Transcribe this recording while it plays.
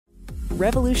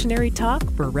Revolutionary talk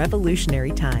for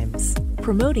revolutionary times.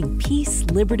 Promoting peace,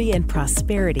 liberty, and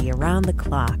prosperity around the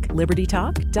clock.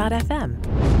 LibertyTalk.fm.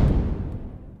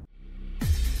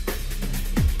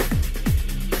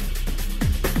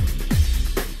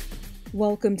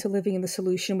 Welcome to Living in the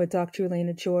Solution with Dr.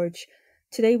 Elena George.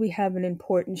 Today we have an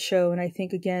important show, and I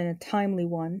think, again, a timely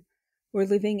one. We're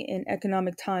living in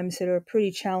economic times that are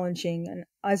pretty challenging, and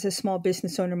as a small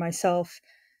business owner myself,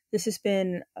 this has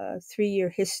been a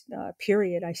 3-year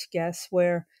period, I guess,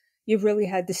 where you've really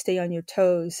had to stay on your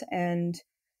toes and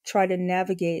try to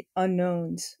navigate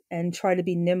unknowns and try to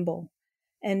be nimble.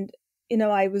 And,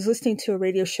 I was listening to a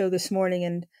radio show this morning,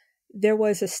 and there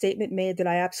was a statement made that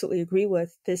I absolutely agree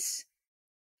with. This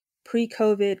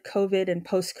pre-COVID, COVID, and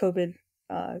post-COVID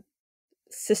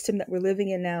system that we're living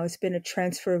in now has been a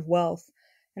transfer of wealth.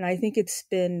 And I think it's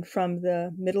been from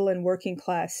the middle and working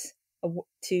class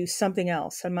to something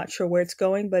else. I'm not sure where it's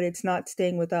going, but it's not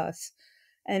staying with us.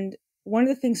 And one of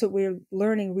the things that we're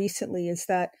learning recently is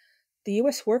that the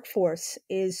U.S. workforce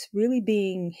is really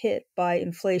being hit by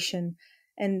inflation,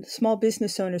 and small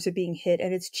business owners are being hit,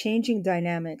 and it's changing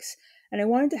dynamics. And I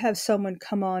wanted to have someone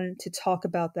come on to talk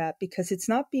about that because it's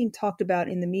not being talked about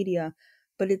in the media,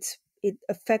 but it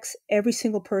affects every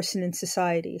single person in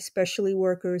society, especially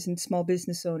workers and small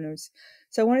business owners.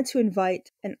 So I wanted to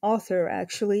invite an author,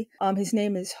 actually. His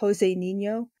name is José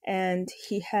Niño, and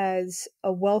he has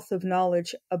a wealth of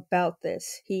knowledge about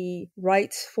this. He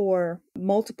writes for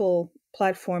multiple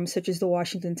platforms such as the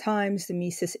Washington Times, the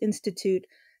Mises Institute,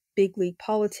 Big League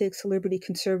Politics, Liberty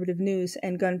Conservative News,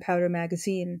 and Gunpowder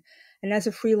Magazine. And as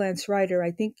a freelance writer,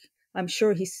 I'm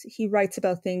sure he writes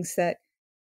about things that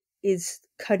is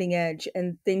cutting edge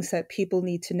and things that people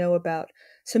need to know about.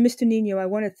 So, Mr. Niño, I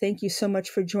want to thank you so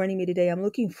much for joining me today. I'm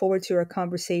looking forward to our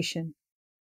conversation.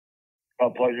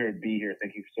 A pleasure to be here.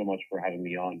 Thank you so much for having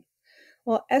me on.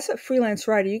 Well, as a freelance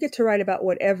writer, you get to write about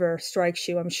whatever strikes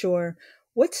you, I'm sure.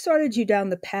 What started you down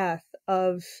the path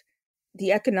of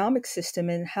the economic system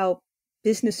and how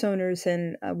business owners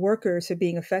and workers are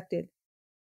being affected?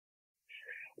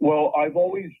 Well, I've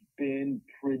always been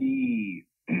pretty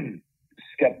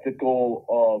skeptical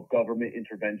of government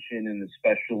intervention and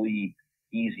especially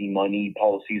easy money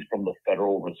policies from the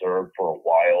Federal Reserve for a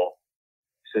while.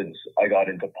 Since I got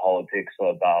into politics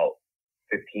about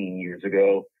 15 years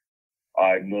ago,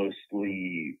 I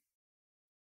mostly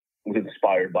was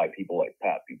inspired by people like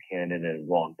Pat Buchanan and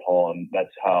Ron Paul, and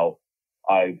that's how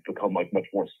I've become much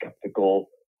more skeptical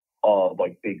of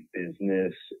big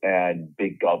business and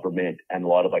big government and a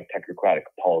lot of technocratic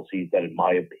policies that, in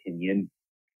my opinion,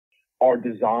 are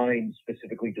designed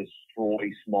specifically to destroy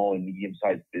small and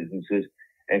medium-sized businesses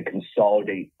and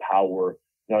consolidate power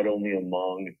not only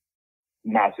among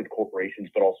massive corporations,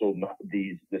 but also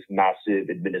this massive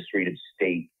administrative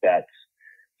state that's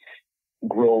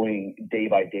growing day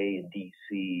by day in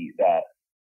DC that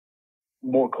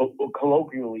more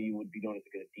colloquially would be known as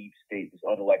a deep state, this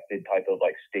unelected type of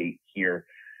state here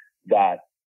that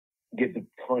gives a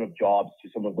ton of jobs to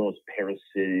some of the most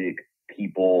parasitic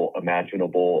people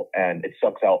imaginable, and it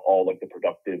sucks out all the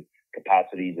productive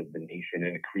capacities of the nation,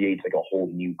 and it creates a whole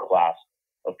new class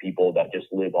of people that just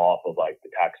live off of the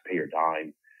taxpayer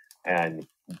dime and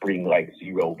bring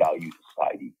zero value to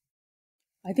society.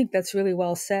 I think that's really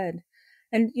well said.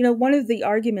 And, one of the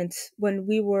arguments when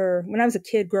I was a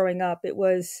kid growing up, it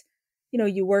was,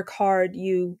 you work hard,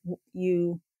 you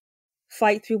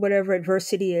fight through whatever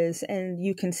adversity is, and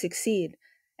you can succeed.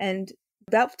 And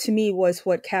that to me was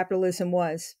what capitalism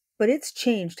was. But it's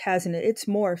changed, hasn't it? It's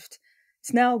morphed.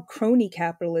 It's now crony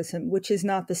capitalism, which is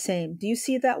not the same. Do you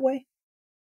see it that way?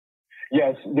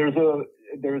 Yes, there's a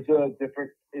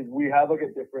different, we have a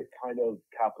different kind of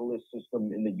capitalist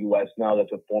system in the US now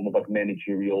that's a form of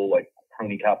managerial,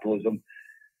 crony capitalism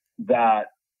that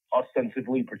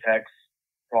ostensibly protects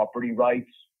property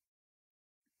rights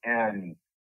and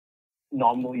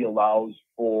nominally allows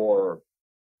for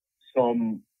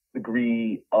some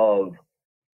degree of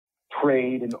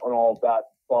trade and all of that,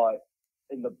 but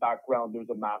in the background there's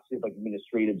a massive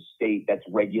administrative state that's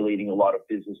regulating a lot of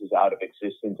businesses out of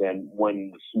existence, and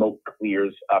when the smoke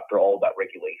clears after all that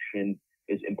regulation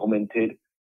is implemented,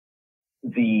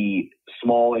 the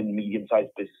small and medium-sized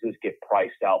businesses get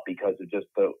priced out because of just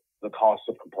the cost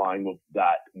of complying with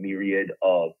that myriad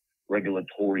of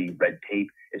regulatory red tape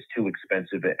is too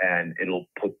expensive, and it'll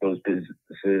put those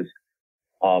businesses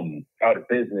out of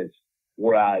business.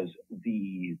 Whereas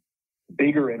the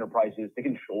bigger enterprises, they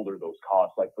can shoulder those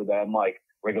costs. For them,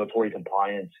 regulatory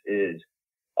compliance is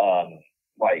a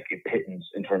pittance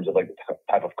in terms of the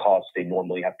type of costs they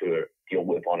normally have to deal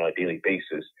with on a daily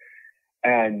basis.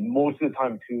 And most of the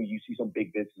time, too, you see some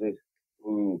big businesses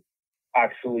who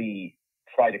actually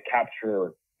try to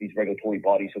capture these regulatory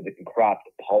bodies so they can craft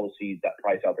policies that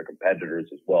price out their competitors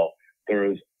as well.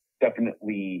 There is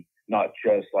definitely not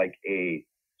just like a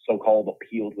so-called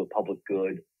appeal to the public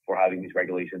good for having these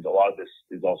regulations. A lot of this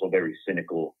is also very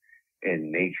cynical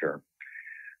in nature.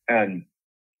 And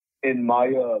in my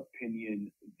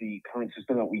opinion, the current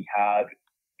system that we have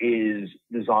is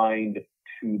designed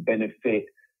to benefit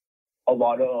a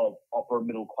lot of upper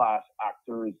middle class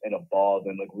actors and above,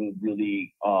 and like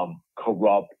really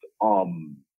corrupt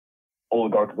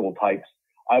oligarchical types.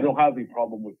 I don't have a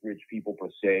problem with rich people per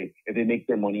se if they make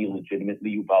their money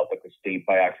legitimately without like the state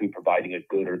by actually providing a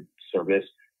good or service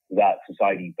that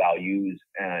society values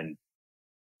and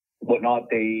whatnot.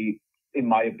 They, in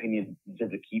my opinion,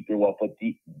 deserve to keep their wealth. But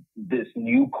this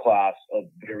new class of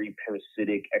very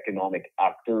parasitic economic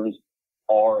actors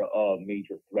are a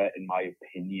major threat, in my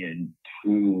opinion,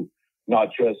 to not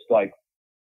just like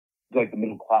the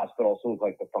middle class, but also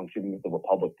like the functioning of the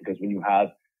republic. Because when you have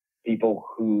people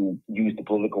who use the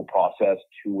political process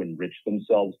to enrich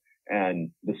themselves and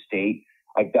the state,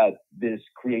 like that, this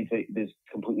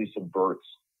completely subverts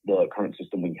the current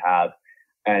system we have,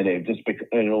 and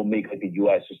it'll make like the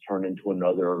U.S. just turn into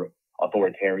another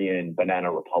authoritarian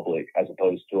banana republic as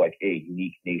opposed to like a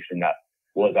unique nation that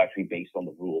was actually based on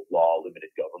the rule of law, limited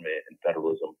government, and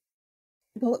federalism.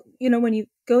 Well, when you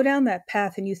go down that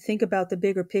path and you think about the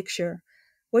bigger picture,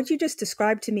 what you just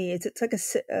described to me is it's like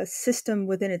a system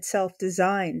within itself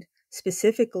designed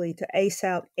specifically to ace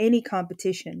out any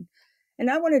competition. And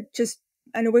I want to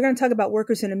I know we're going to talk about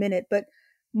workers in a minute, but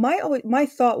my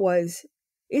thought was,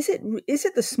 is it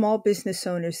the small business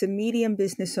owners, the medium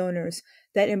business owners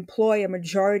that employ a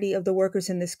majority of the workers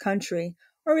in this country?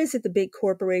 Or is it the big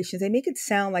corporations? They make it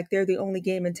sound like they're the only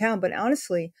game in town, but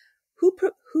honestly,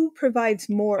 who provides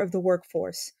more of the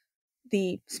workforce?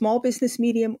 The small business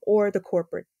medium or the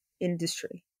corporate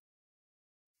industry?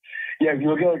 Yeah, if you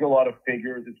look at like a lot of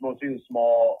figures, it's mostly the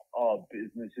small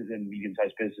businesses and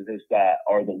medium-sized businesses that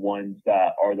are the ones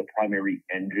that are the primary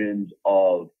engines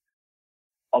of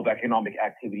economic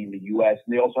activity in the U.S.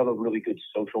 And they also have a really good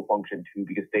social function too,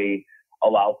 because they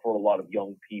allow for a lot of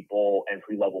young people,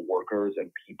 entry-level workers, and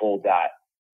people that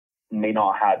may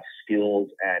not have skills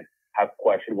and have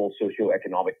questionable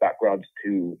socioeconomic backgrounds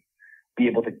to be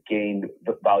able to gain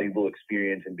valuable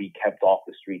experience and be kept off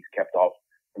the streets, kept off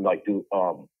from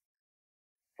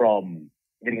from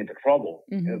getting into trouble,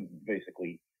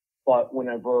 basically. But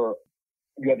whenever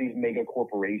you have these mega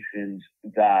corporations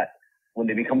that, when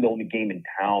they become the only game in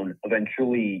town,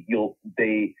 eventually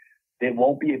they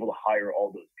won't be able to hire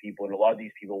all those people, and a lot of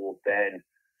these people will then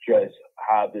just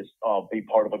have this be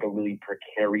part of like a really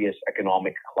precarious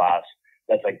economic class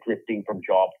that's like drifting from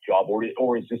job to job,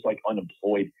 or is just like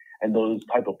unemployed. And those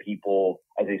type of people,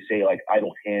 as they say, like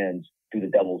idle hands do the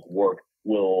devil's work,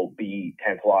 will be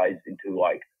tantalized into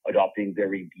like adopting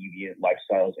very deviant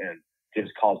lifestyles and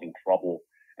just causing trouble.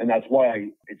 And that's why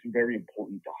it's very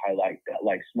important to highlight that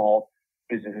like small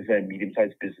businesses and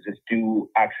medium-sized businesses do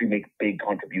actually make big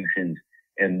contributions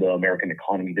in the American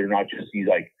economy. They're not just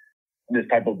this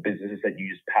type of businesses that you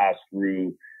just pass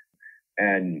through,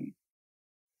 and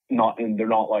they're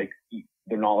not like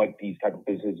these type of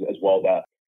businesses as well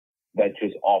that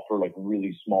just offer like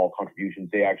really small contributions.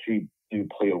 They actually do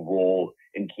play a role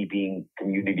in keeping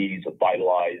communities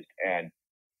vitalized and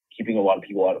keeping a lot of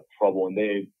people out of trouble. And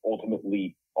they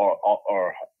ultimately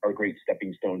are great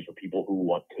stepping stones for people who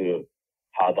want to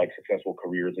have like successful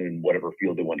careers in whatever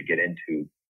field they want to get into.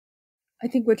 I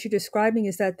think what you're describing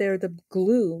is that they're the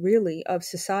glue, really, of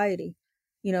society.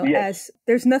 Yes. As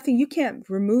there's nothing, you can't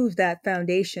remove that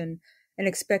foundation and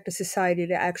expect a society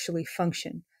to actually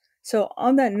function. So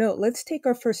on that note, let's take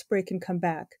our first break and come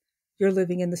back. You're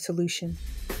living in the solution.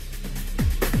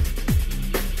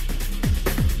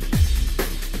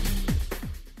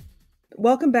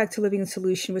 Welcome back to Living in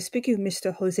Solution. We're speaking with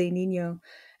Mr. José Niño.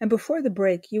 And before the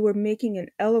break, you were making an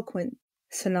eloquent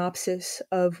synopsis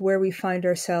of where we find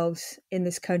ourselves in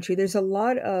this country. There's a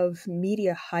lot of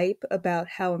media hype about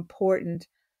how important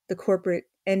the corporate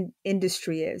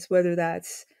industry is, whether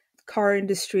that's car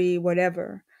industry,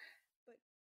 whatever.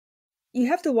 You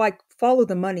have to follow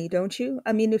the money, don't you?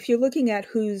 I mean, if you're looking at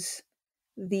who's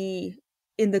in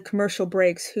the commercial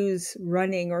breaks, who's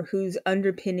running or who's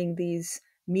underpinning these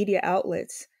media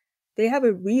outlets, they have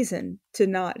a reason to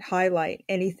not highlight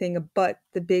anything but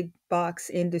the big box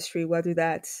industry, whether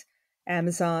that's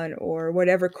Amazon or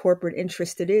whatever corporate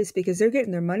interest it is, because they're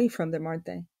getting their money from them, aren't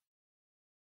they?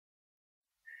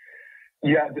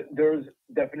 Yeah, there's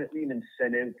definitely an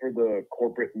incentive for the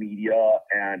corporate media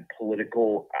and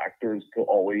political actors to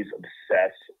always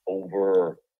obsess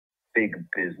over big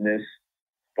business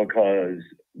because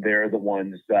they're the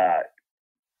ones that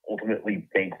ultimately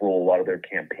bankroll a lot of their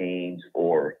campaigns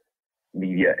or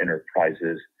media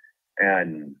enterprises.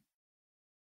 And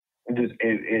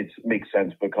it makes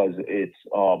sense because it's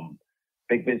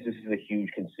big business is a huge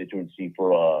constituency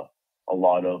for a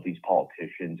lot of these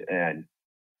politicians, and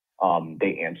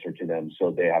they answer to them,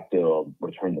 so they have to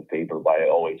return the favor by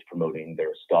always promoting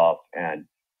their stuff and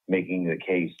making the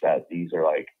case that these are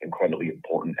like incredibly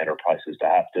important enterprises to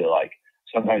have to like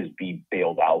sometimes be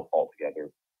bailed out altogether.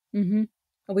 Mm-hmm.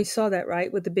 We saw that,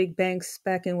 right, with the big banks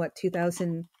back in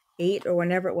 2008 or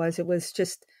whenever it was. It was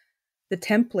just the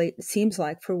template, it seems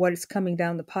like, for what is coming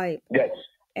down the pipe. Yes.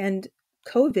 And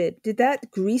COVID, did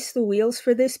that grease the wheels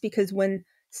for this? Because when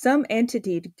some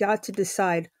entity got to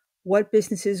decide what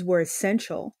businesses were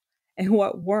essential and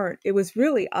what weren't, it was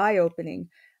really eye-opening.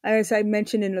 As I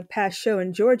mentioned in the past show,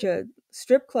 in Georgia,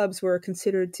 strip clubs were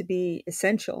considered to be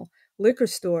essential, liquor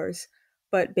stores,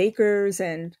 but bakers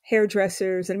and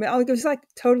hairdressers, and it was like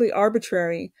totally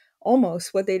arbitrary,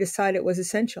 almost, what they decided was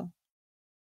essential.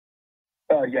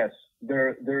 Yes,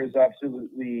 there is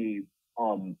absolutely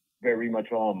very much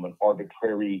an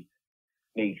arbitrary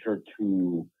nature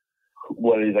to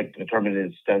what is like determined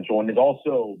as essential, and it's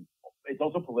also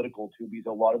political too, because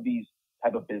a lot of these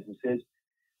type of businesses,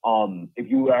 if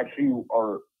you actually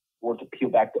were to peel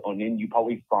back the onion, you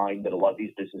probably find that a lot of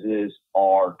these businesses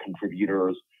are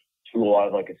contributors to a lot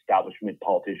of like establishment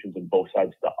politicians on both sides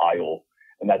of the aisle,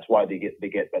 and that's why they get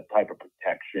that type of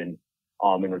protection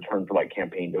in return for like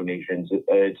campaign donations.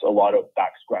 It's a lot of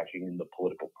back scratching in the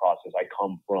political process. I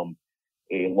come from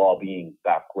a lobbying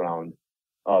background,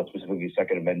 specifically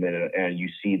Second Amendment, and you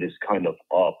see this kind of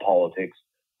politics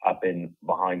happen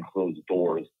behind closed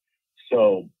doors.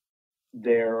 So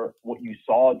what you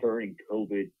saw during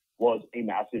COVID was a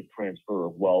massive transfer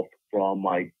of wealth from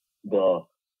like the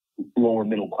lower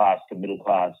middle class to middle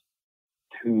class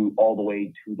to all the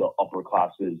way to the upper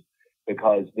classes,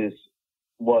 because this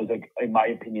was, like, in my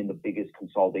opinion, the biggest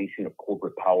consolidation of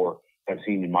corporate power I've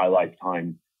seen in my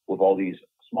lifetime, with all these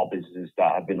small businesses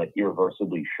that have been like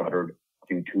irreversibly shuttered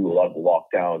due to a lot of the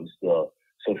lockdowns, the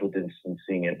social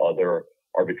distancing, and other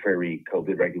arbitrary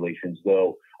COVID regulations.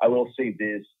 Though I will say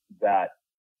this, that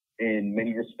in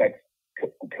many respects,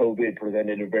 COVID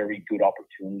presented a very good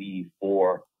opportunity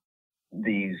for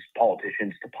these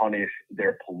politicians to punish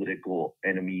their political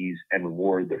enemies and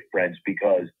reward their friends,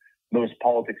 because most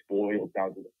politics boils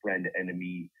down to the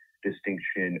friend-enemy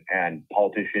distinction, and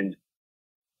politicians,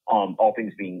 all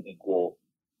things being equal,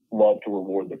 love to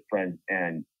reward their friends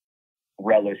and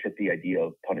relish at the idea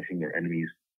of punishing their enemies.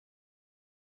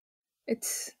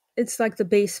 It's like the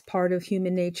base part of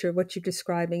human nature, what you're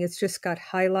describing. It's just got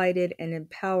highlighted and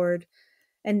empowered.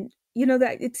 And,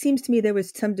 that it seems to me there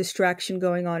was some distraction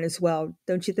going on as well,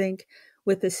 don't you think,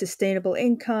 with the sustainable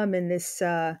income and this,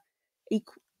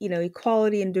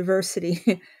 equality and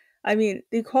diversity. I mean,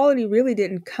 the equality really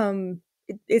didn't come,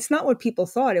 it's not what people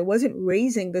thought. It wasn't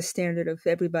raising the standard of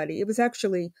everybody. It was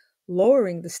actually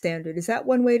lowering the standard. Is that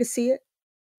one way to see it?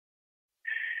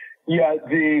 Yeah,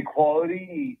 the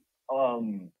equality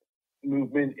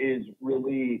movement is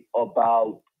really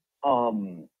about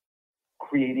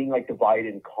creating like divide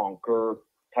and conquer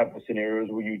type of scenarios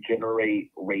where you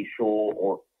generate racial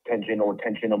or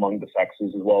tension among the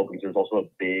sexes as well, because there's also a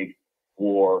big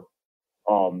war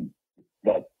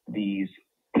that these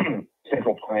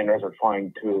central planners are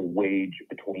trying to wage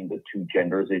between the two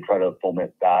genders. They try to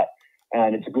foment that,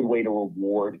 and it's a good way to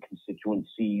reward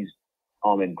constituencies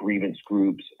and grievance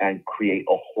groups and create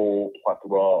a whole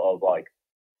plethora of like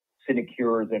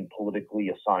sinecures and politically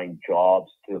assigned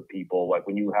jobs to people. Like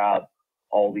when you have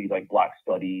all these like Black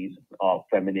studies,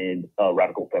 feminine,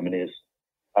 radical feminist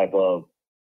type of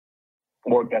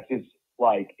work, that's just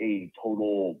like a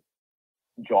total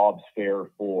jobs fair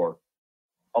for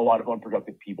a lot of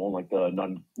unproductive people in like the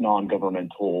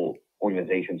non-governmental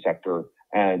organization sector.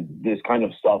 And this kind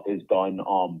of stuff is done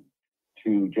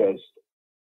to just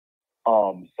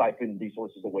siphon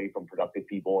resources away from productive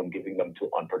people and giving them to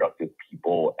unproductive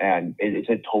people. And it's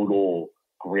a total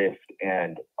grift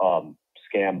and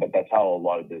scam, but that's how a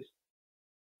lot of this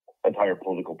entire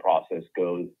political process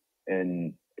goes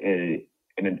in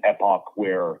an epoch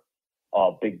where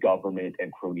big government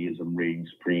and cronyism reign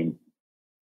supreme.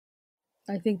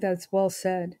 I think that's well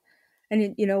said.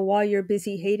 And while you're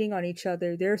busy hating on each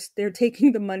other, they're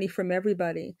taking the money from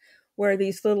everybody. Where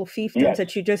these little fiefdoms Yes.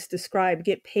 that you just described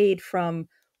get paid from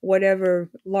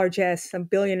whatever largesse, some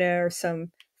billionaire,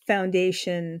 some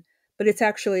foundation, but it's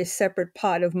actually a separate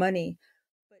pot of money.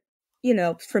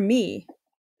 But for me,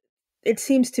 it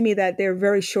seems to me that they're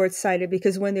very short-sighted,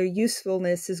 because when their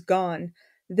usefulness is gone,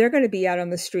 they're going to be out on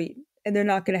the street and they're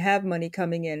not going to have money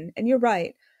coming in. And you're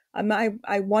right.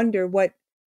 I wonder what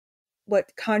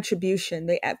contribution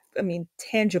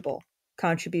tangible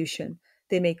contribution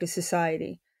they make to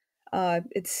society.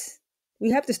 It's We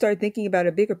have to start thinking about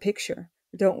a bigger picture,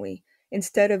 don't we?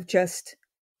 Instead of just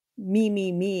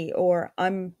me, or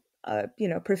I'm a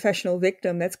professional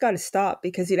victim. That's got to stop,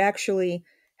 because it actually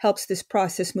helps this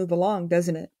process move along,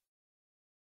 doesn't it?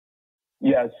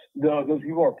 Yes, those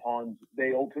people are pawns.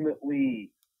 They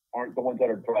ultimately aren't the ones that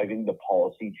are driving the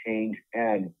policy change.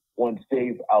 And once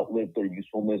they've outlived their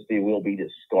usefulness, they will be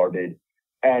discarded.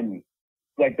 And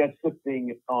like that's the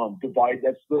thing.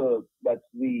 That's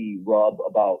the rub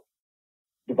about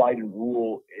divide and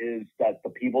rule, is that the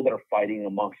people that are fighting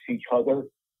amongst each other,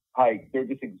 like they're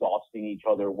just exhausting each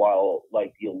other, while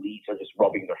like the elites are just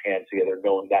rubbing their hands together,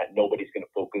 knowing that nobody's going to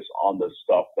focus on the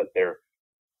stuff that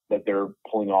they're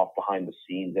pulling off behind the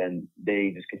scenes, and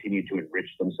they just continue to enrich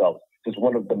themselves. It's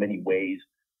one of the many ways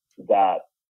that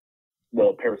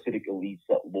the parasitic elites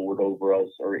that lord over us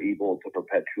are able to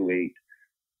perpetuate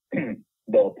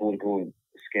the political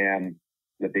scam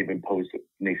that they've imposed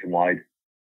nationwide.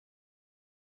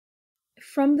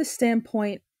 From the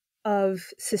standpoint of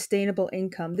sustainable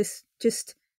income, this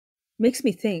just makes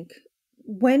me think,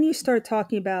 when you start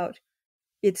talking about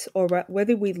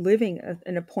whether we're living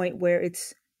in a point where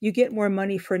you get more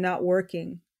money for not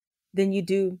working than you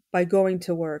do by going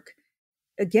to work.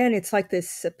 Again, it's like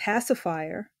this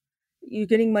pacifier. You're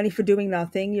getting money for doing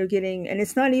nothing. And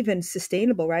it's not even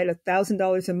sustainable, right?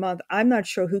 $1,000 a month. I'm not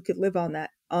sure who could live on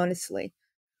that, honestly.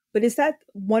 But is that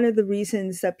one of the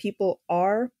reasons that people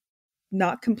are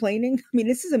not complaining? I mean,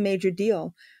 this is a major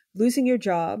deal. Losing your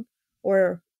job,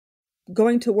 or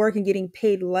going to work and getting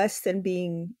paid less than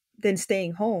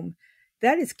staying home.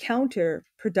 That is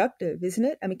counterproductive, isn't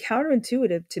it? I mean,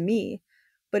 counterintuitive to me.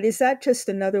 But is that just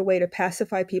another way to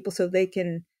pacify people so they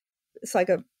can, it's like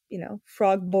a,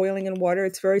 frog boiling in water.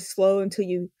 It's very slow until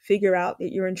you figure out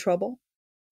that you're in trouble.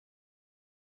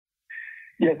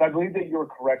 Yes, I believe that you're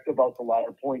correct about the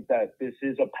latter point, that this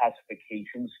is a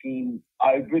pacification scheme.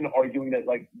 I've been arguing that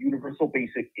like universal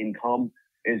basic income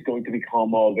is going to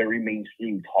become a very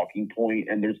mainstream talking point,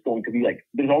 and there's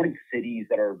already cities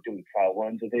that are doing trial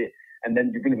runs of it, and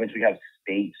then you're going to eventually have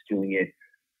states doing it,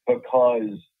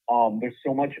 because there's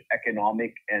so much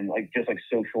economic and just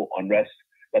social unrest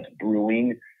that's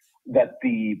brewing, that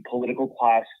the political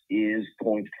class is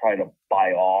going to try to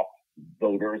buy off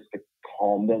voters to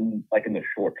calm them, in the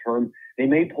short term. They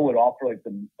may pull it off for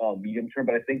the medium term,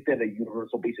 but I think that a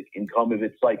universal basic income, if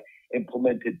it's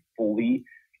implemented fully,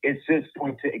 it's just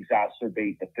going to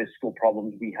exacerbate the fiscal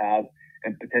problems we have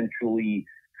and potentially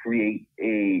create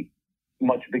a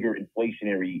much bigger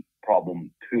inflationary problem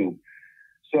too.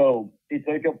 So it's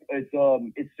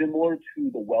it's similar to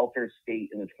the welfare state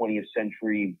in the 20th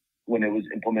century, when it was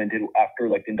implemented after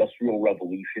the Industrial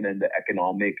Revolution and the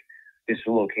economic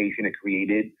dislocation it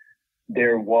created.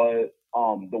 There was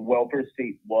the welfare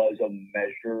state was a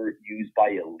measure used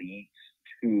by elites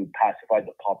to pacify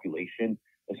the population,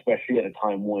 especially at a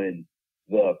time when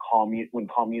when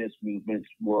communist movements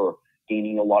were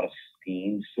gaining a lot of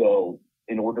steam. So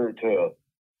in order to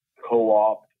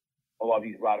co-opt a lot of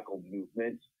these radical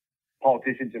movements,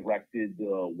 politicians erected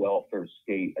the welfare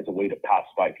state as a way to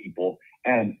pacify people.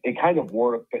 And it kind of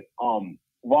worked, but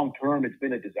long term, it's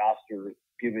been a disaster,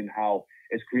 given how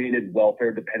it's created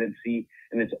welfare dependency.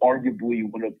 And it's arguably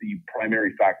one of the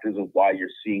primary factors of why you're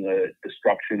seeing a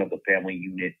destruction of the family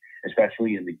unit,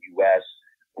 especially in the U.S.,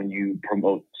 when you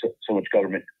promote so much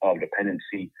government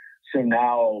dependency. So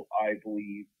now I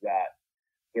believe that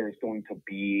there's going to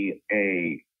be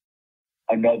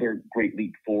another great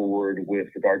leap forward with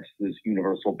regards to this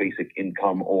universal basic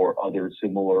income or other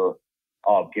similar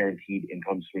guaranteed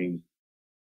income streams.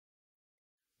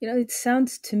 It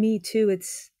sounds to me too,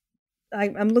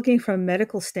 I'm looking from a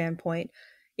medical standpoint.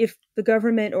 If the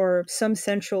government or some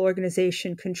central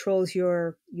organization controls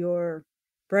your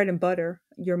bread and butter,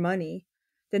 your money,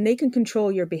 then they can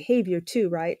control your behavior too,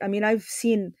 right? I mean, I've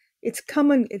seen it's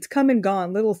come and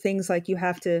gone. Little things like you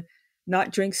have to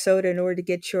not drink soda in order to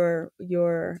get your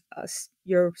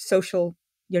social,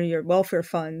 your welfare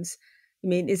funds. I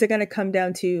mean, is it going to come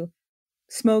down to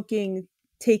smoking,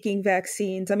 taking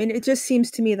vaccines? I mean, it just seems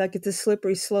to me like it's a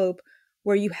slippery slope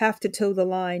where you have to toe the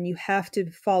line, you have to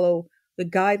follow the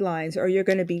guidelines, or you're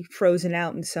going to be frozen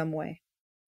out in some way.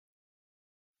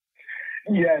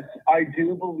 Yes, I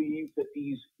do believe that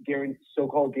these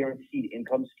so-called guaranteed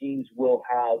income schemes will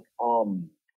have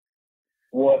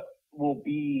what will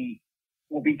be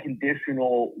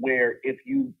conditional, where if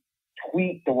you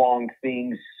tweet the wrong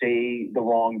things, say the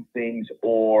wrong things,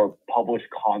 or publish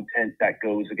content that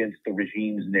goes against the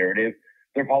regime's narrative,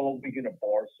 they're probably going to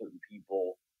bar certain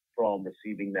people from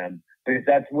receiving them. Because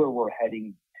that's where we're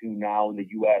heading to now in the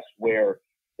U.S., where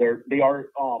they are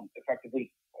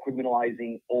effectively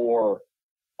criminalizing or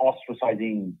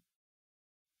ostracizing,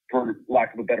 for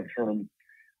lack of a better term,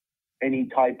 any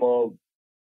type of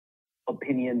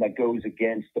opinion that goes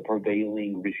against the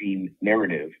prevailing regime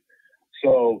narrative.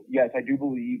 So, yes, I do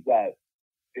believe that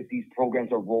if these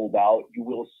programs are rolled out, you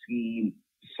will see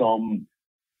some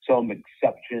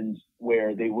exceptions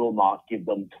where they will not give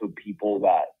them to people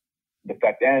that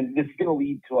defect. And this is going to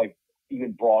lead to like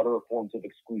even broader forms of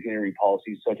exclusionary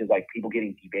policies, such as like people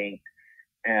getting debanked,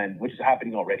 and which is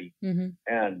happening already,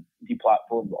 and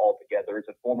deplatformed altogether. It's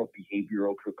a form of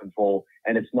behavioral control,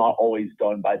 and it's not always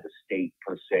done by the state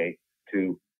per se,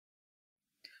 too.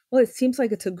 Well, it seems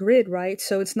like it's a grid, right?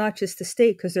 So it's not just the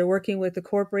state, because they're working with the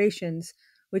corporations,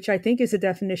 which I think is a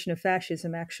definition of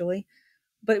fascism, actually.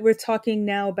 But we're talking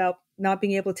now about not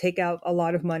being able to take out a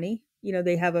lot of money. You know,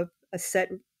 they have a set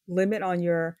limit on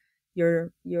your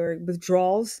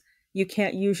withdrawals. You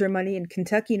can't use your money in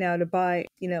Kentucky now to buy,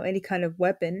 any kind of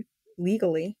weapon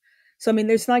legally. So, I mean,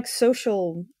 there's like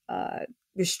social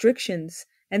restrictions,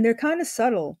 and they're kind of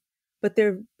subtle, but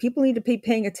people need to be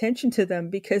paying attention to them,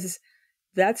 because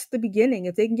that's the beginning.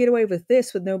 If they can get away with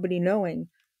this with nobody knowing,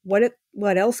 what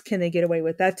else can they get away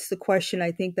with? That's the question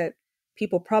I think that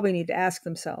people probably need to ask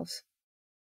themselves.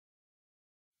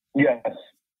 Yes,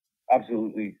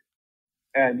 absolutely.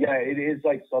 And yeah, it is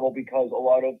like subtle, because a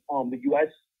lot of the U.S.,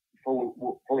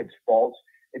 for its faults,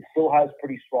 it still has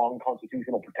pretty strong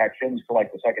constitutional protections for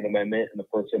like the Second Amendment and the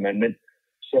First Amendment.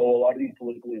 So a lot of these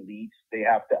political elites, they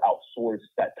have to outsource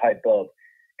that type of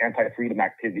anti-freedom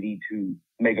activity to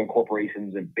mega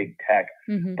corporations and big tech.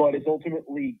 But it's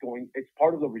ultimately it's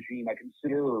part of the regime. I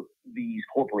consider these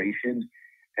corporations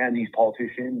and these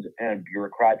politicians and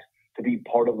bureaucrats to be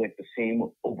part of like the same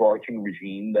overarching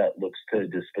regime that looks to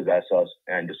dispossess us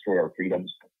and destroy our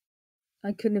freedoms.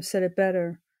 I couldn't have said it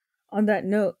better. On that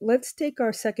note, let's take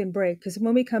our second break, because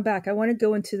when we come back, I want to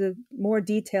go into the more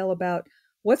detail about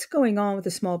what's going on with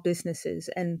the small businesses,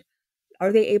 and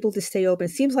are they able to stay open?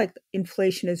 It seems like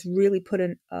inflation has really put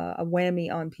a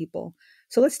whammy on people.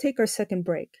 So let's take our second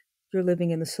break. You're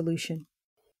living in the solution.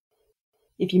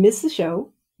 If you missed the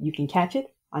show, you can catch it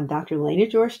on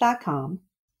drlenageorge.com,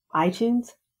 iTunes,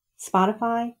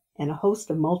 Spotify, and a host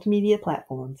of multimedia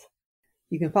platforms.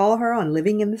 You can follow her on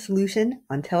Living in the Solution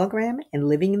on Telegram and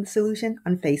Living in the Solution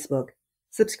on Facebook.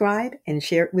 Subscribe and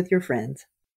share it with your friends.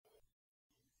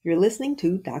 You're listening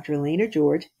to Dr. Elena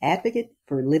George, advocate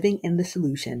for Living in the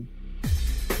Solution.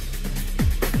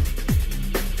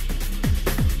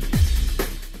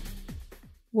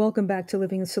 Welcome back to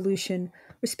Living the Solution.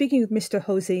 We're speaking with Mr.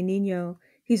 José Niño.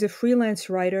 He's a freelance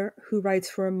writer who writes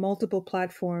for multiple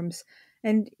platforms,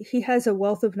 and he has a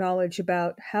wealth of knowledge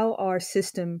about how our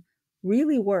system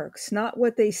really works, not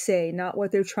what they say, not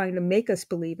what they're trying to make us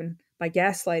believe in by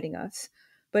gaslighting us,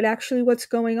 but actually what's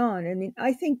going on. I mean,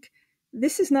 I think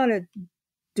this is not a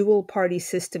dual party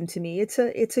system to me. It's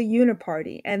a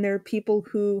uniparty, and there are people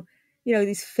who,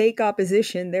 these fake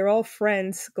opposition, they're all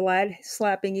friends, glad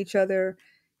slapping each other,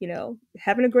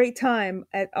 having a great time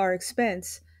at our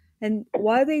expense. And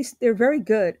while they're very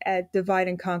good at divide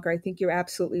and conquer, I think you're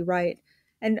absolutely right.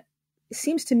 And it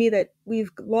seems to me that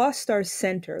we've lost our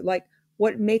center, like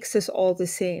what makes us all the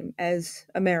same as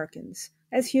Americans,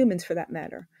 as humans for that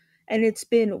matter. And it's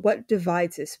been what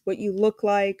divides us, what you look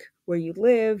like, where you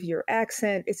live, your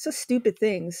accent. It's just stupid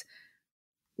things.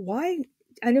 Why?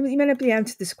 I know you might not be able to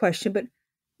answer this question, but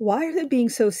why are they being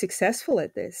so successful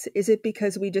at this? Is it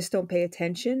because we just don't pay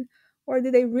attention? Or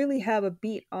do they really have a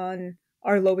beat on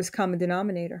our lowest common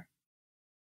denominator?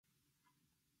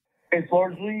 It's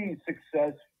largely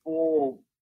successful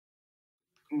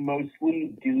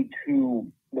mostly due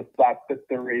to the fact that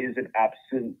there is an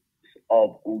absence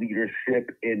of leadership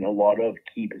in a lot of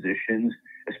key positions,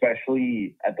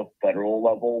 especially at the federal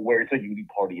level, where it's a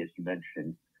uniparty, as you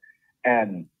mentioned.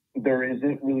 And there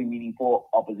isn't really meaningful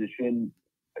opposition,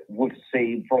 with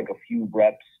save for like a few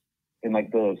reps in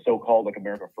like the so-called like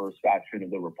America First faction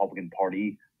of the Republican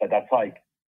Party. But that's like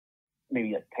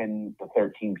maybe like 10 to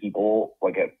 13 people,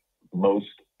 like at most.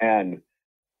 And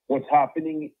what's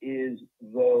happening is,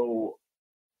 though,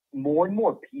 more and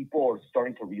more people are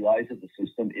starting to realize that the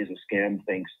system is a scam,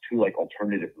 thanks to like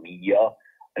alternative media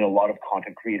and a lot of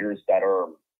content creators that are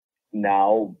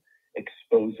now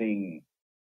exposing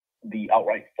the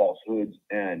outright falsehoods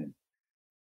and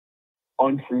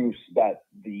untruths that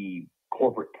the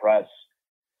corporate press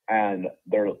and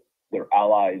their their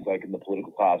allies, like in the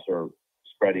political class, are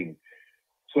spreading.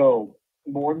 So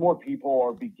more and more people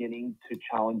are beginning to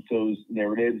challenge those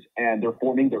narratives, and they're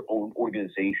forming their own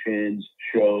organizations,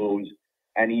 shows,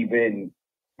 and even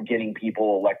getting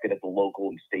people elected at the local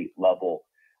and state level.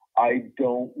 I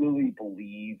don't really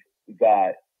believe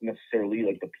that necessarily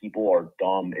like the people are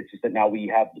dumb. It's just that now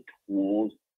we have the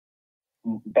tools,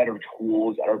 better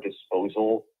tools at our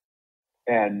disposal,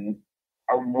 and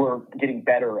we're getting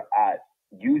better at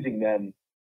using them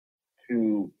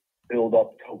to build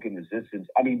up token resistance.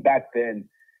 I mean, back then,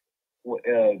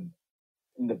 in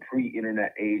the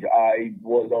pre-internet age, I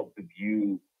was of the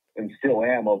view, and still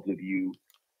am of the view,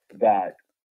 that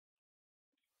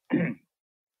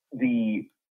the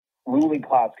ruling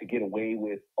class could get away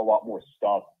with a lot more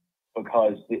stuff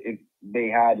because they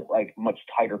had like much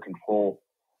tighter control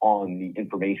on the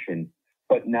information.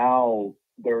 But now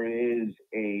there is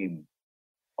a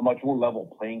much more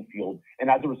level playing field, and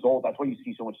as a result, that's why you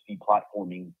see so much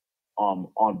deplatforming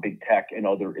on big tech and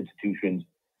other institutions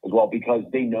as well, because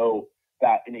they know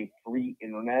that in a free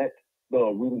internet, the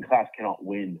ruling class cannot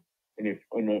win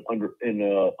under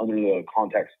the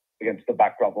context against the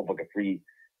backdrop of like a free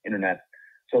internet.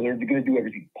 So they're going to do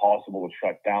everything possible to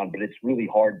shut down, but it's really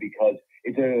hard because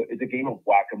it's a game of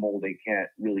whack-a-mole. They can't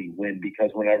really win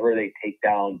because whenever they take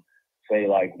down, say,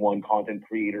 like one content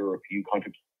creator or a few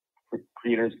content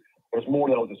creators, there's more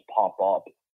that'll just pop up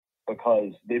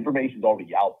because the information's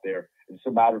already out there. It's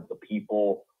a matter of the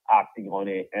people acting on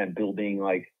it and building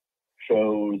like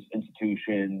shows,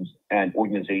 institutions, and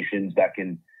organizations that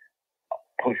can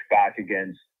push back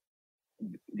against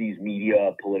these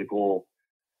media, political,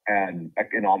 and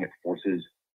economic forces.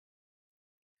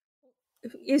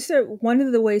 Is there one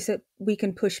of the ways that we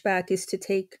can push back is to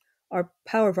take our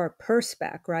power of our purse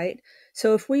back, right?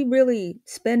 So if we really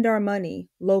spend our money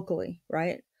locally,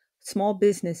 right, small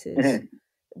businesses,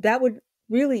 that would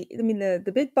really, I mean,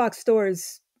 the big box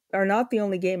stores are not the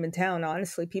only game in town,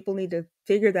 honestly. People need to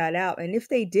figure that out. And if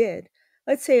they did,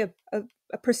 let's say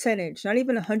a percentage, not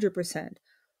even 100%,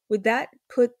 would that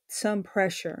put some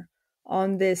pressure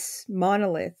on this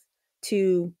monolith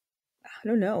to, I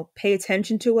don't know, pay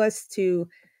attention to us, to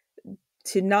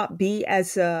not be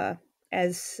as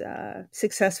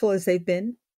successful as they've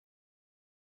been?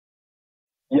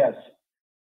 Yes.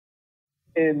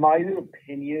 In my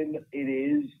opinion, it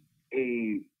is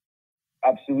a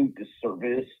absolute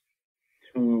disservice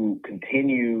to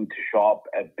continue to shop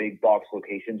at big box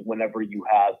locations whenever you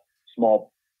have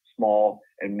small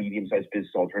and medium-sized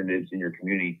business alternatives in your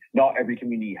community. Not every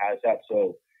community has that,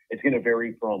 so it's going to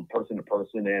vary from person to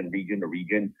person and region to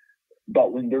region.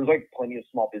 But when there's like plenty of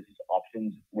small business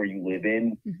options where you live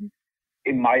in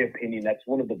my opinion, that's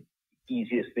one of the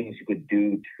easiest things you could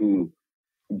do to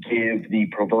give the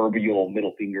proverbial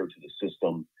middle finger to the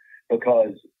system,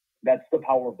 because that's the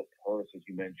power of the purse, as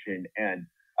you mentioned. And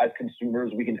as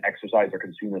consumers, we can exercise our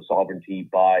consumer sovereignty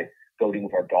by voting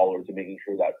with our dollars and making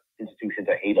sure that institutions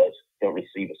that hate us don't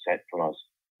receive a cent from us.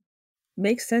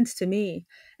 Makes sense to me.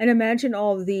 And imagine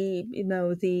all the,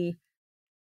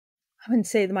 I wouldn't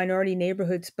say the minority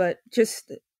neighborhoods, but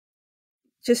just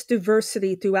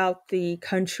diversity throughout the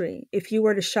country. If you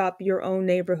were to shop your own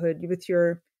neighborhood with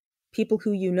your people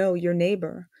who your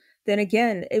neighbor, then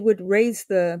again, it would raise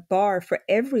the bar for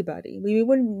everybody. We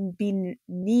wouldn't be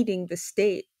needing the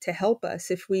state to help us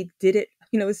if we did it.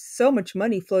 There's so much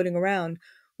money floating around.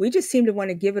 We just seem to want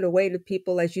to give it away to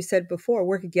people, as you said before,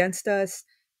 work against us,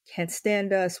 can't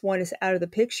stand us, want us out of the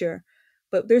picture.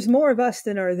 But there's more of us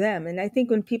than are them. And I think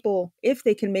when people, if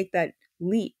they can make that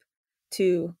leap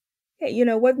to, hey,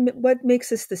 what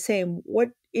makes us the same? What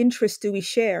interests do we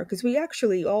share? Because we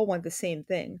actually all want the same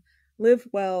thing. Live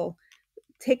well,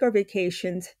 take our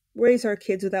vacations, raise our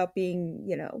kids without being,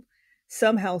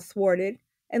 somehow thwarted,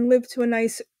 and live to a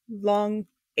nice long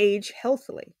age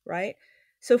healthily, right?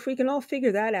 So if we can all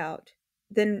figure that out,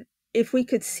 then if we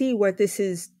could see where this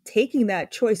is taking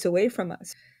that choice away from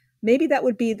us, maybe that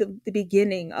would be the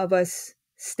beginning of us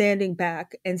standing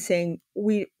back and saying,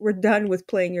 we're done with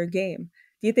playing your game.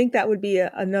 Do you think that would be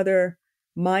another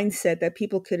mindset that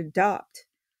people could adopt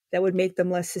that would make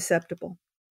them less susceptible?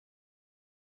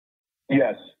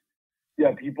 Yes.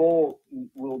 Yeah, people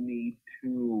will need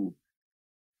to,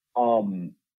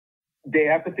 they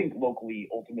have to think locally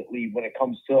ultimately when it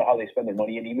comes to how they spend their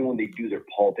money. And even when they do their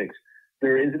politics,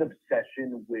 there is an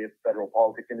obsession with federal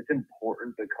politics. And it's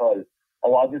important because a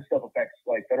lot of this stuff affects,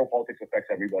 like federal politics affects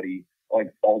everybody,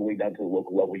 like all the way down to the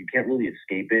local level. You can't really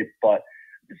escape it. But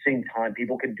at the same time,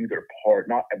 people can do their part.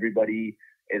 Not everybody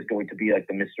is going to be like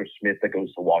the Mr. Smith that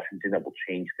goes to Washington that will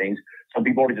change things. Some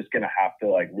people are just going to have to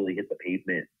like really hit the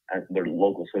pavement at their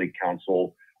local city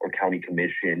council or county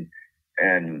commission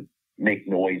and make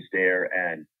noise there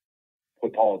and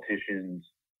put politicians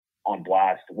on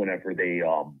blast whenever they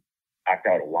act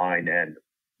out of line and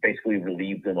basically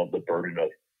relieve them of the burden of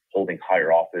holding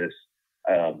higher office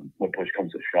when push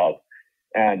comes to shove.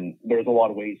 And there's a lot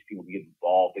of ways people can get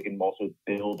involved. They can also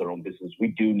build their own business. We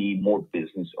do need more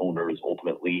business owners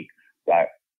ultimately that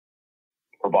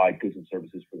provide goods and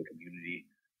services for the community,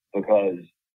 because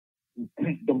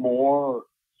the more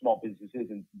small businesses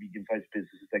and medium-sized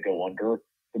businesses that go under,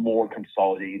 the more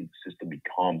consolidated the system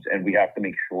becomes. And we have to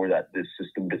make sure that this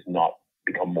system does not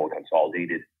become more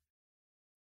consolidated.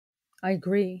 I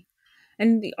agree.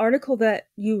 And the article that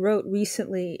you wrote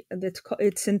recently,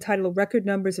 it's entitled "Record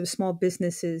Numbers of Small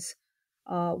Businesses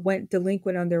Went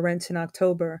Delinquent on Their Rents in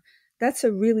October." That's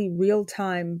a really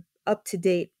real-time,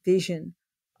 up-to-date vision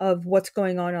of what's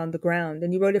going on the ground.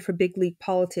 And you wrote it for Big League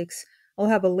Politics. I'll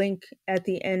have a link at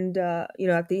the end, at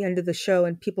the end of the show,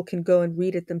 and people can go and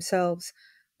read it themselves.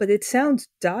 But it sounds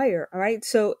dire, all right?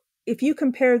 So if you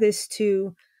compare this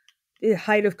to the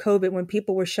height of COVID, when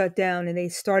people were shut down and they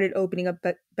started opening up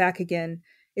back again,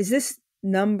 is this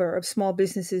number of small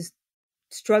businesses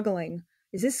struggling,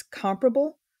 is this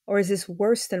comparable, or is this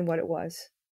worse than what it was?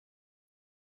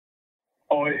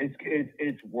 Oh,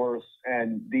 it's worse.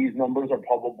 And these numbers are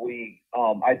probably,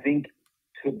 I think,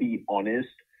 to be honest,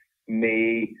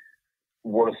 may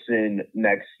worsen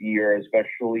next year,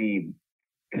 especially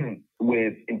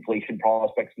with inflation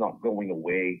prospects not going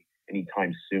away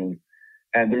anytime soon.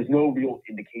 And there's no real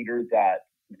indicator that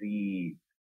the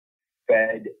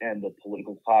Fed and the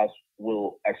political class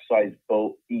will exercise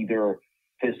both either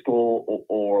fiscal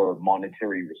or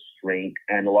monetary restraint.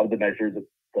 And a lot of the measures that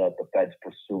the Fed's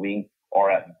pursuing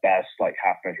are at best like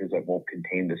half measures that won't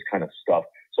contain this kind of stuff.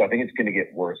 So I think it's going to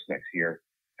get worse next year.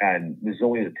 And this is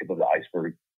only the tip of the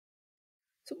iceberg.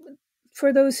 So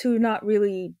for those who are not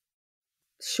really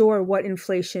sure what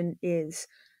inflation is,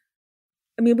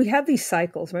 I mean, we have these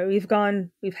cycles, right? We've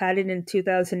had it in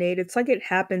 2008. It's like it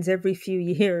happens every few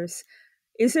years.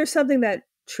 Is there something that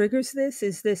triggers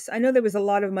this? I know there was a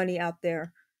lot of money out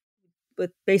there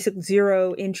with basic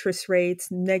zero interest rates,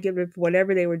 negative,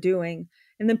 whatever they were doing.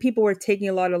 And then people were taking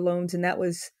a lot of loans, and that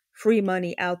was free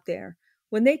money out there.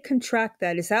 When they contract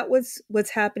that, is that what's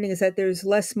happening? Is that there's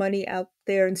less money out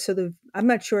there? And so I'm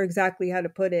not sure exactly how to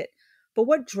put it, but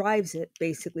what drives it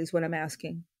basically is what I'm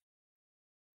asking.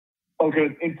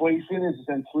 Okay, inflation is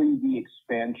essentially the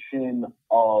expansion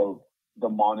of the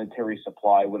monetary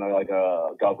supply when like a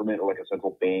government or like a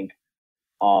central bank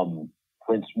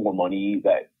prints more money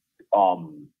that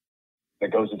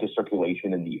goes into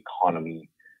circulation in the economy.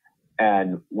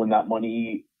 And when that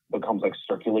money becomes like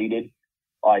circulated,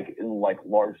 like in like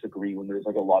large degree, when there's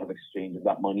like a lot of exchange of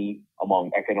that money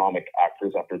among economic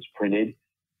actors after it's printed,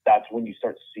 that's when you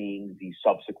start seeing the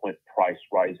subsequent price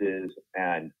rises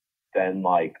and then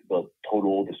like the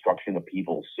total destruction of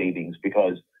people's savings.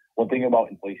 Because one thing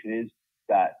about inflation is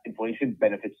that inflation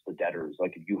benefits the debtors.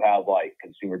 Like if you have like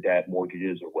consumer debt,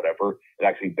 mortgages or whatever, it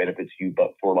actually benefits you.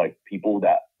 But for like people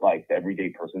that like the everyday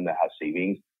person that has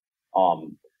savings,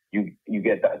 you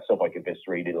get that stuff like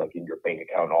eviscerated, like in your bank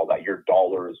account and all that. Your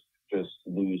dollars just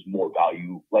lose more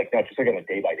value, like not just like on a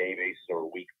day by day basis or a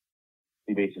weekly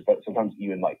basis, but sometimes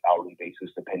even like hourly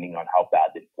basis, depending on how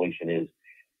bad the inflation is.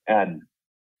 And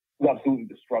it's absolutely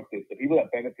destructive. The people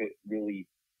that benefit really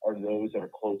are those that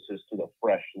are closest to the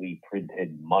freshly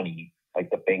printed money, like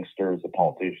the banksters, the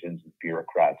politicians, the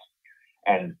bureaucrats,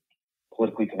 and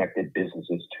politically connected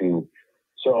businesses too.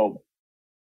 So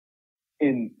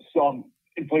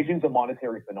inflation is a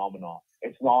monetary phenomenon.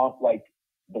 It's not like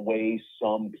the way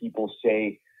some people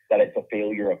say that it's a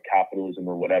failure of capitalism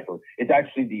or whatever. It's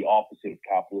actually the opposite of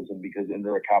capitalism, because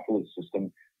under a capitalist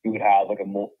system, you would have like a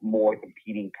more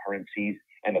competing currencies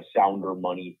and a sounder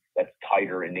money that's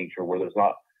tighter in nature, where there's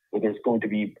going to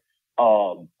be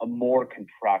a more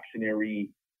contractionary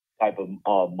type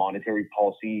of monetary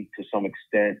policy to some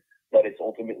extent, but it's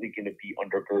ultimately going to be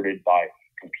undergirded by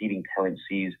competing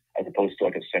currencies as opposed to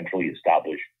like a centrally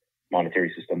established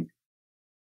monetary system.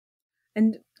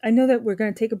 And I know that we're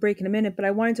going to take a break in a minute, but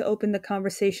I wanted to open the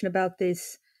conversation about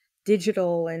this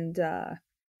digital and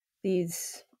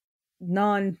these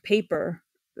non-paper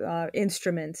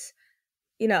instruments.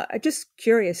 I'm just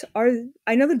curious,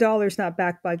 I know the dollar's not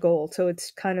backed by gold, so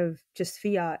it's kind of just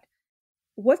fiat.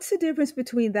 What's the difference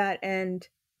between that and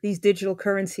these digital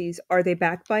currencies? Are they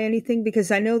backed by anything? Because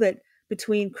I know that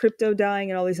between crypto dying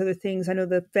and all these other things, I know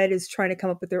the Fed is trying to come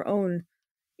up with their own.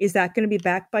 Is that going to be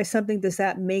backed by something?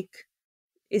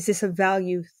 Is this a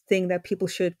value thing that people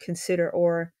should consider,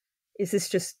 or is this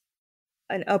just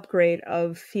an upgrade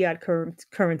of fiat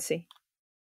currency?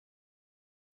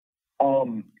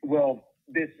 Well,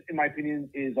 this, in my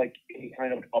opinion, is like a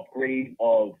kind of upgrade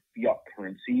of fiat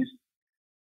currencies,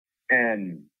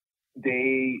 and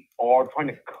they are trying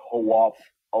to co-opt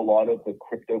a lot of the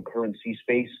cryptocurrency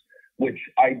space, which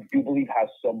I do believe has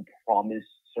some promise.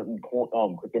 Certain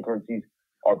cryptocurrencies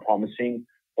are promising,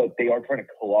 but they are trying to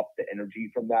co-opt the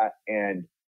energy from that and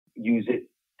use it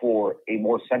for a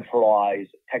more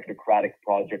centralized technocratic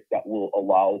project that will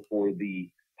allow for the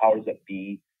powers that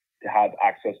be to have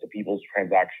access to people's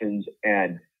transactions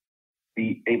and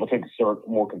be able to exert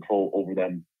more control over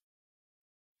them.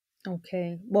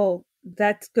 Okay. Well,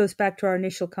 that goes back to our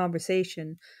initial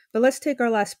conversation. But let's take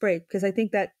our last break because I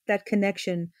think that that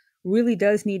connection really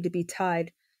does need to be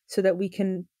tied so that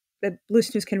that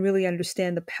listeners can really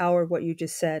understand the power of what you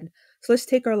just said. So let's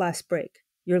take our last break.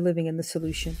 You're living in the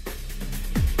solution.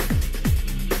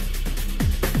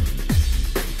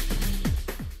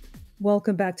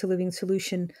 Welcome back to Living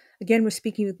Solution. Again, we're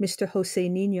speaking with Mr. José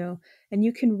Niño, and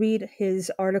you can read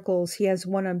his articles. He has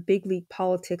one on big league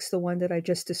politics, the one that I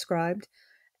just described,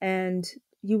 and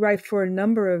you write for a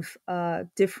number of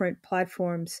different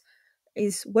platforms.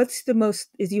 Is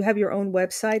you have your own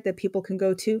website that people can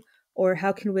go to, or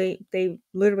how can they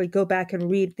literally go back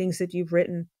and read things that you've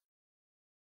written?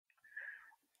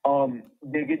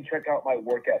 They can check out my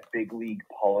work at Big League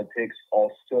Politics.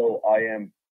 Also, I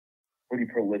am pretty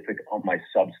prolific on my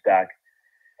Substack,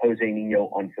 José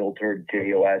Niño Unfiltered,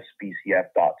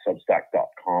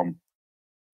 josbcf.substack.com.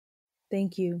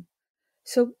 Thank you.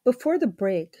 So before the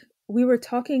break, we were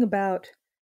talking about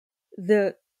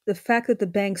the fact that the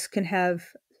banks can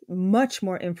have much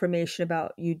more information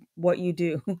about what you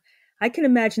do. I can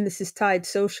imagine this is tied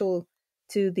to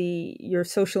your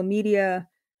social media,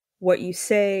 what you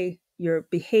say, your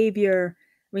behavior.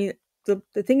 I mean, the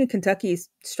thing in Kentucky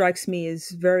strikes me as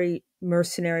very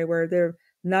mercenary, where they're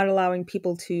not allowing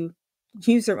people to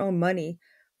use their own money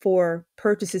for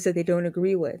purchases that they don't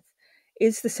agree with.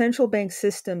 Is the central bank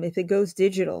system, if it goes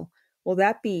digital, will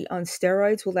that be on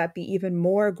steroids? Will that be even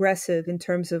more aggressive in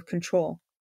terms of control?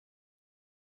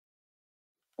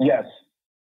 Yes.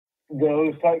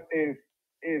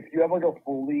 If you have like a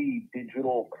fully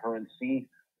digital currency,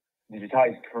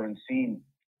 digitized currency,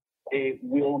 it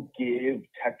will give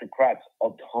technocrats a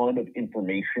ton of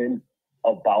information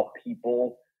about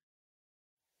people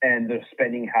and their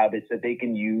spending habits that they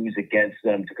can use against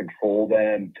them to control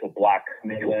them, to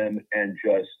blackmail them, and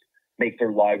just make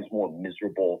their lives more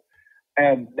miserable.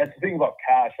 And that's the thing about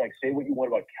cash. Like, say what you want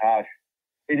about cash.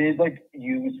 It is like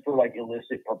used for like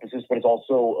illicit purposes, but it's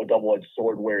also a double-edged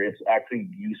sword where it's actually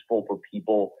useful for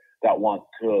people that want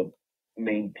to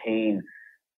maintain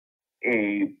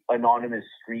a anonymous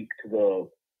streak to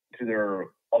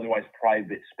their otherwise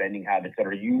private spending habits that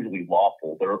are usually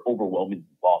lawful. They're overwhelmingly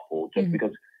lawful. Just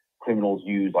because criminals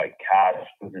use like cash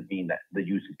doesn't mean that the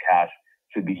use of cash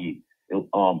should be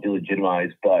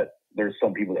illegitimized. But there's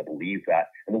some people that believe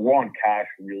that, and the war on cash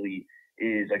really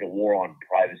is like a war on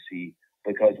privacy,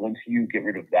 because once you get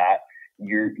rid of that,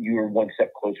 you're one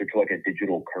step closer to like a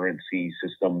digital currency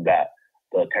system that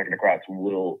the technocrats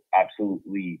will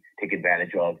absolutely take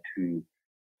advantage of to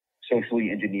socially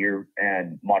engineer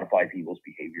and modify people's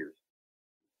behaviors.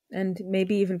 And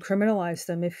maybe even criminalize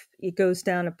them if it goes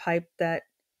down a pipe that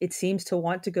it seems to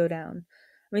want to go down.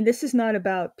 I mean, this is not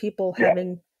about people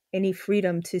having any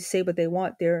freedom to say what they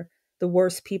want. They're the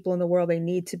worst people in the world. They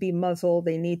need to be muzzled.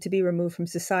 They need to be removed from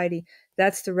society.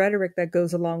 That's the rhetoric that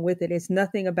goes along with it. It's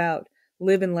nothing about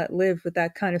live and let live with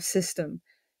that kind of system.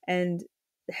 And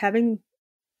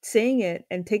saying it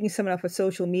and taking someone off of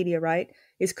social media, right,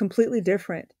 is completely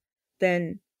different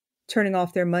than turning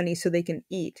off their money so they can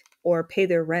eat or pay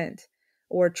their rent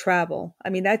or travel. I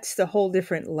mean, that's the whole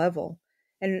different level.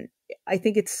 And I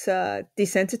think it's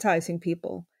desensitizing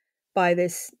people by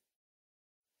this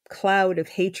cloud of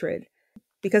hatred.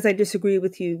 Because I disagree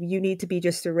with you, you need to be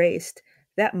just erased.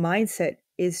 That mindset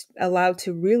is allowed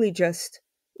to really just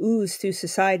ooze through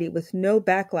society with no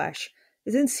backlash.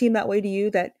 Doesn't it seem that way to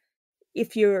you, that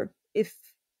if you're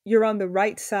on the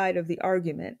right side of the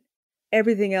argument,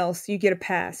 everything else you get a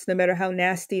pass, no matter how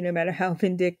nasty, no matter how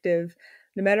vindictive,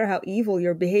 no matter how evil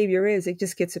your behavior is, it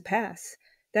just gets a pass.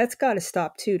 That's got to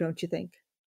stop too, don't you think?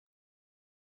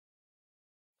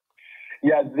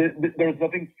 Yeah, there's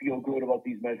nothing feel good about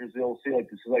these measures. They'll say like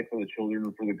this is like for the children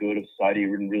or for the good of society,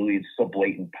 and really it's a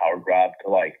blatant power grab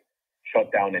to like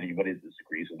shut down anybody that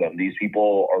disagrees with them. These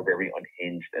people are very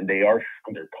unhinged, and they are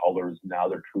showing their colors now,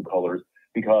 their true colors,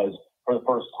 because for the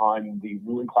first time, the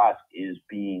ruling class is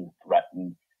being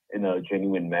threatened in a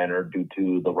genuine manner due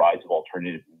to the rise of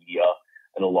alternative media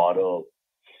and a lot of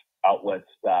outlets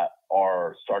that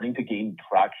are starting to gain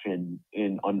traction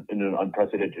in an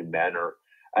unprecedented manner.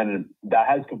 And that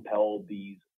has compelled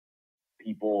these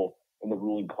people in the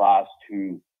ruling class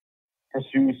to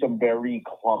pursue some very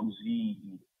clumsy,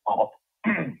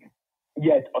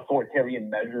 yet authoritarian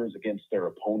measures against their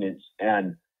opponents.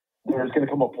 And there's going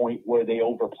to come a point where they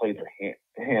overplay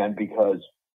their hand because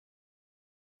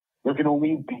there can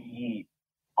only be,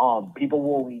 people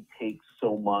will only take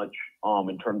so much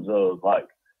in terms of like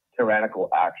tyrannical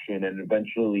action, and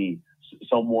eventually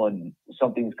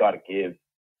something's got to give.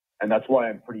 And that's why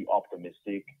I'm pretty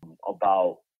optimistic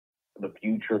about the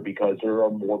future, because there are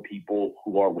more people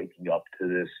who are waking up to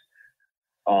this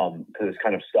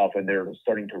kind of stuff, and they're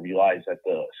starting to realize that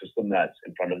the system that's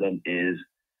in front of them is,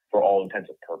 for all intents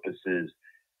and purposes,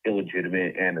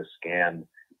 illegitimate and a scam.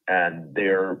 And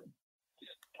they're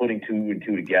putting two and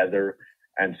two together,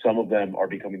 and some of them are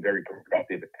becoming very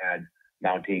productive and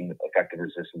mounting effective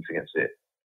resistance against it.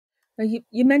 Now,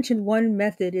 you mentioned one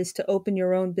method is to open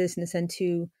your own business and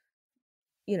to,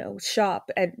 shop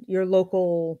at your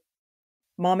local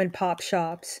mom and pop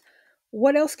shops.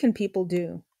 What else can people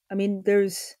do? I mean,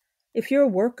 if you're a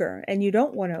worker and you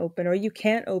don't want to open, or you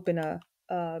can't open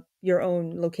your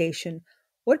own location,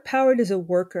 what power does a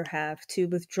worker have to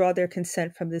withdraw their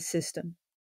consent from this system?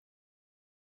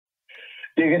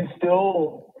 They can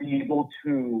still be able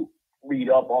to read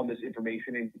up on this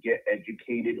information and get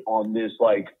educated on this.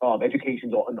 Like,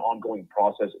 education's an ongoing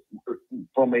process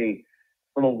from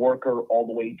a worker all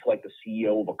the way to like the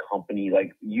CEO of a company.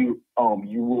 Like you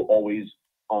will always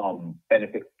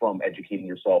benefit from educating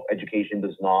yourself. Education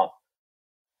does not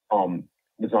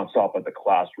stop at the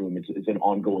classroom. It's an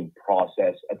ongoing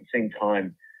process. At the same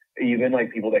time, even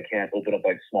like people that can't open up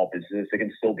like small business, they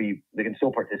can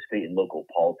still participate in local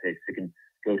politics. They can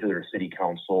go to their city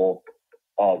council,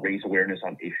 raise awareness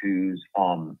on issues,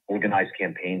 organize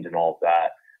campaigns and all of that,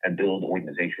 and build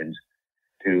organizations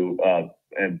to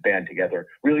and band together.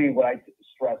 Really, what I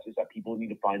stress is that people need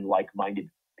to find like-minded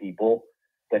people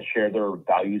that share their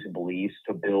values and beliefs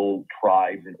to build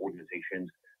tribes and organizations,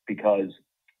 because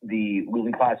the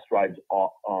ruling class thrives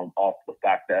off the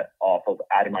fact that off of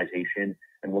atomization,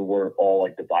 and when we're all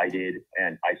like divided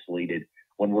and isolated,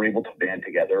 when we're able to band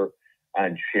together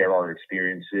and share our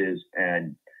experiences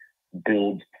and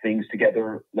build things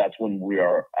together, that's when we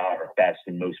are at our best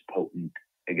and most potent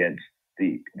against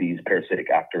these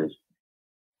parasitic actors.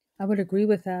 I would agree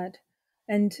with that.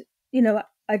 And,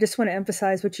 I just want to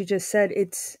emphasize what you just said.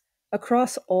 It's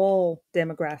across all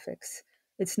demographics.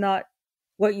 It's not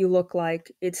what you look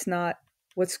like. It's not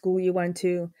what school you went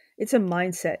to. It's a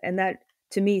mindset. And that,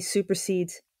 to me,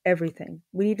 supersedes everything.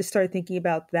 We need to start thinking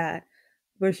about that.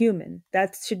 We're human.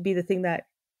 That should be the thing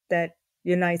that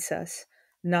unites us,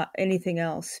 not anything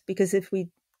else. Because if we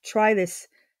try this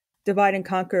divide and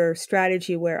conquer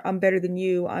strategy where I'm better than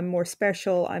you, I'm more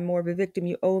special, I'm more of a victim,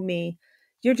 you owe me,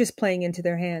 you're just playing into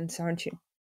their hands, aren't you?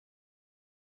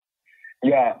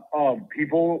 Yeah,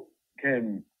 people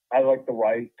can have like the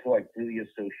right to like really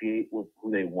associate with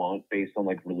who they want based on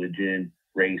like religion,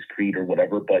 race, creed, or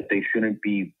whatever, but they shouldn't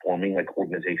be forming like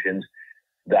organizations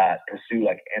that pursue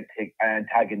like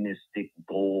antagonistic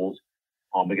goals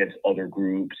against other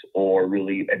groups, or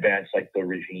really advance like the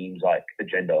regime's like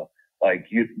agenda. Like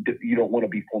you don't want to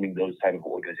be forming those type of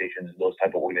organizations. Those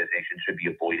type of organizations should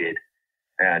be avoided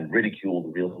and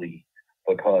ridiculed, really,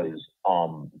 because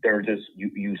they're just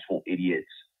useful idiots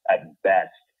at best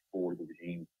for the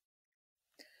regime.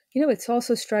 It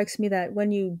also strikes me that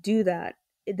when you do that,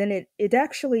 then it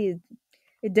actually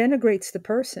denigrates the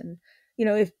person.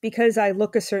 If because I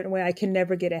look a certain way, I can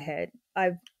never get ahead.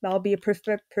 I'll be a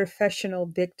professional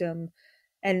victim,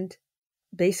 and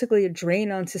basically a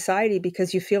drain on society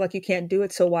because you feel like you can't do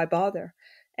it, so why bother?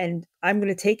 And I'm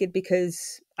going to take it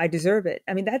because I deserve it.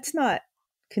 I mean, that's not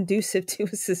conducive to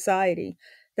a society.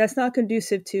 That's not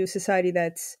conducive to a society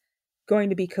that's going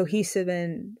to be cohesive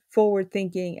and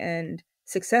forward-thinking and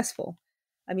successful.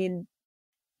 I mean,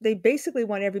 they basically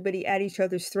want everybody at each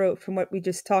other's throat, from what we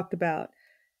just talked about,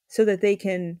 so that they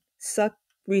can suck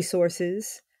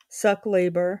resources, suck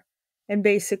labor, and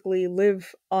basically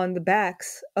live on the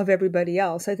backs of everybody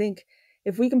else. I think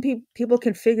if we can, people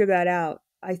can figure that out.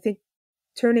 I think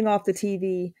turning off the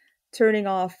TV, turning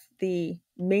off the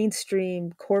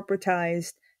mainstream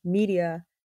corporatized media,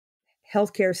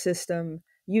 healthcare system,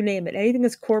 you name it, anything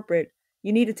that's corporate,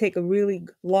 you need to take a really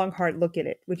long, hard look at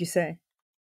it. Would you say?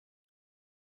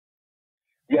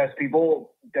 Yes,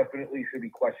 people definitely should be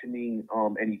questioning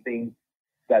anything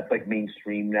that's like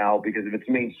mainstream now, because if it's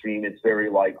mainstream, it's very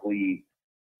likely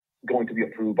going to be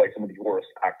approved by some of the worst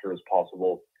actors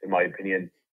possible, in my opinion.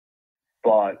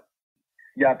 But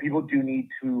Yeah, people do need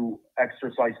to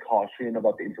exercise caution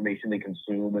about the information they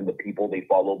consume and the people they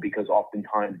follow, because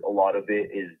oftentimes a lot of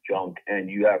it is junk, and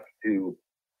you have to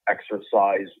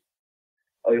exercise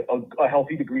a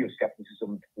healthy degree of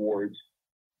skepticism towards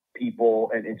people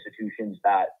and institutions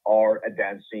that are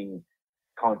advancing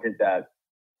content that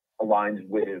aligns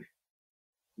with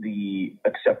the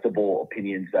acceptable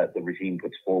opinions that the regime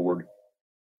puts forward.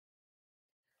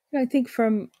 I think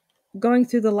from going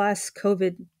through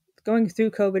COVID,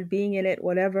 being in it,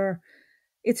 whatever,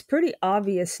 it's pretty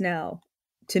obvious now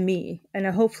to me, and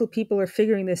hopefully people are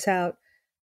figuring this out.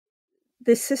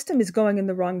 This system is going in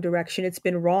the wrong direction. It's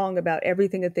been wrong about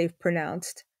everything that they've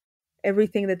pronounced,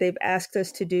 everything that they've asked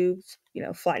us to do,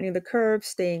 flattening the curve,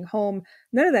 staying home.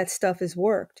 None of that stuff has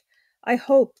worked. I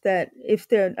hope that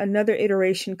if another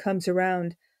iteration comes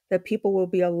around, that people will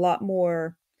be a lot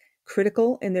more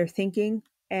critical in their thinking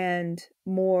and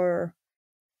more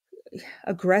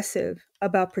aggressive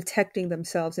about protecting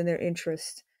themselves and their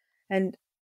interests. And,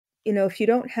 if you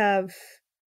don't have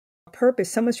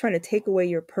purpose, someone's trying to take away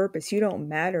your purpose, you don't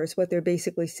matter, is what they're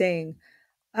basically saying.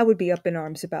 I would be up in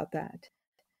arms about that.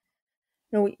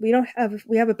 No, we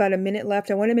have about a minute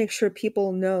left. I want to make sure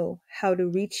people know how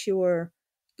to get your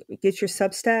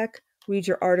Substack, read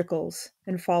your articles,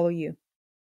 and follow you.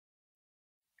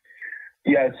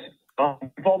 Yes.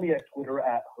 Follow me at Twitter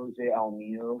at Jose Al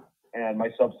Nino, and my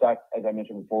Substack, as I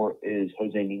mentioned before, is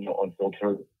Jose Niño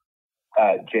Unfiltered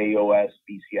at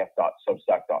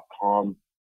josbcf.substack.com.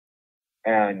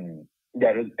 And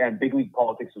Big League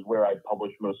Politics is where I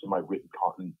publish most of my written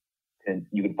content, and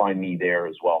you can find me there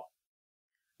as well.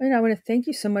 And I want to thank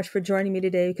you so much for joining me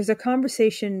today, because a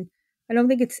conversation, I don't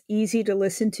think it's easy to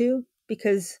listen to,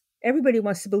 because everybody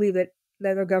wants to believe that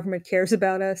our government cares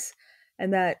about us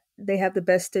and that they have the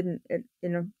best in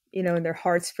their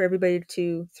hearts for everybody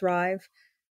to thrive.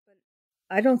 But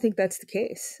I don't think that's the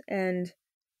case. And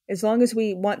as long as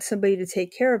we want somebody to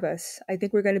take care of us, I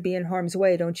think we're going to be in harm's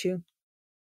way, don't you?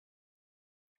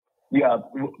 Yeah,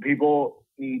 people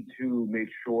need to make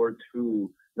sure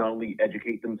to not only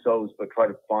educate themselves, but try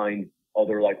to find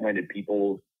other like-minded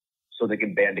people so they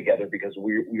can band together, because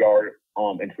we are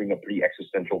entering a pretty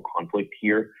existential conflict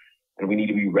here, and we need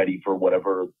to be ready for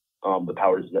whatever the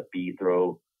powers that be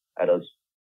throw at us.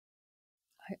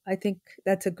 I think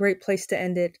that's a great place to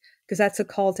end it, because that's a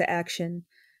call to action.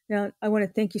 Now, I want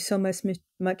to thank you so much, Mr.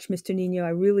 Niño. I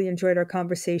really enjoyed our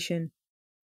conversation.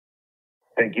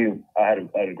 Thank you. I had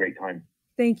a great time.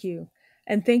 Thank you.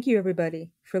 And thank you,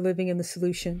 everybody, for living in the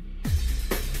solution.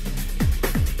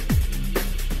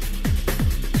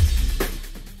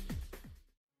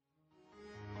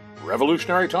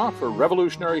 Revolutionary talk for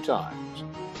revolutionary times.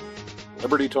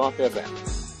 Liberty Talk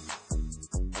FM.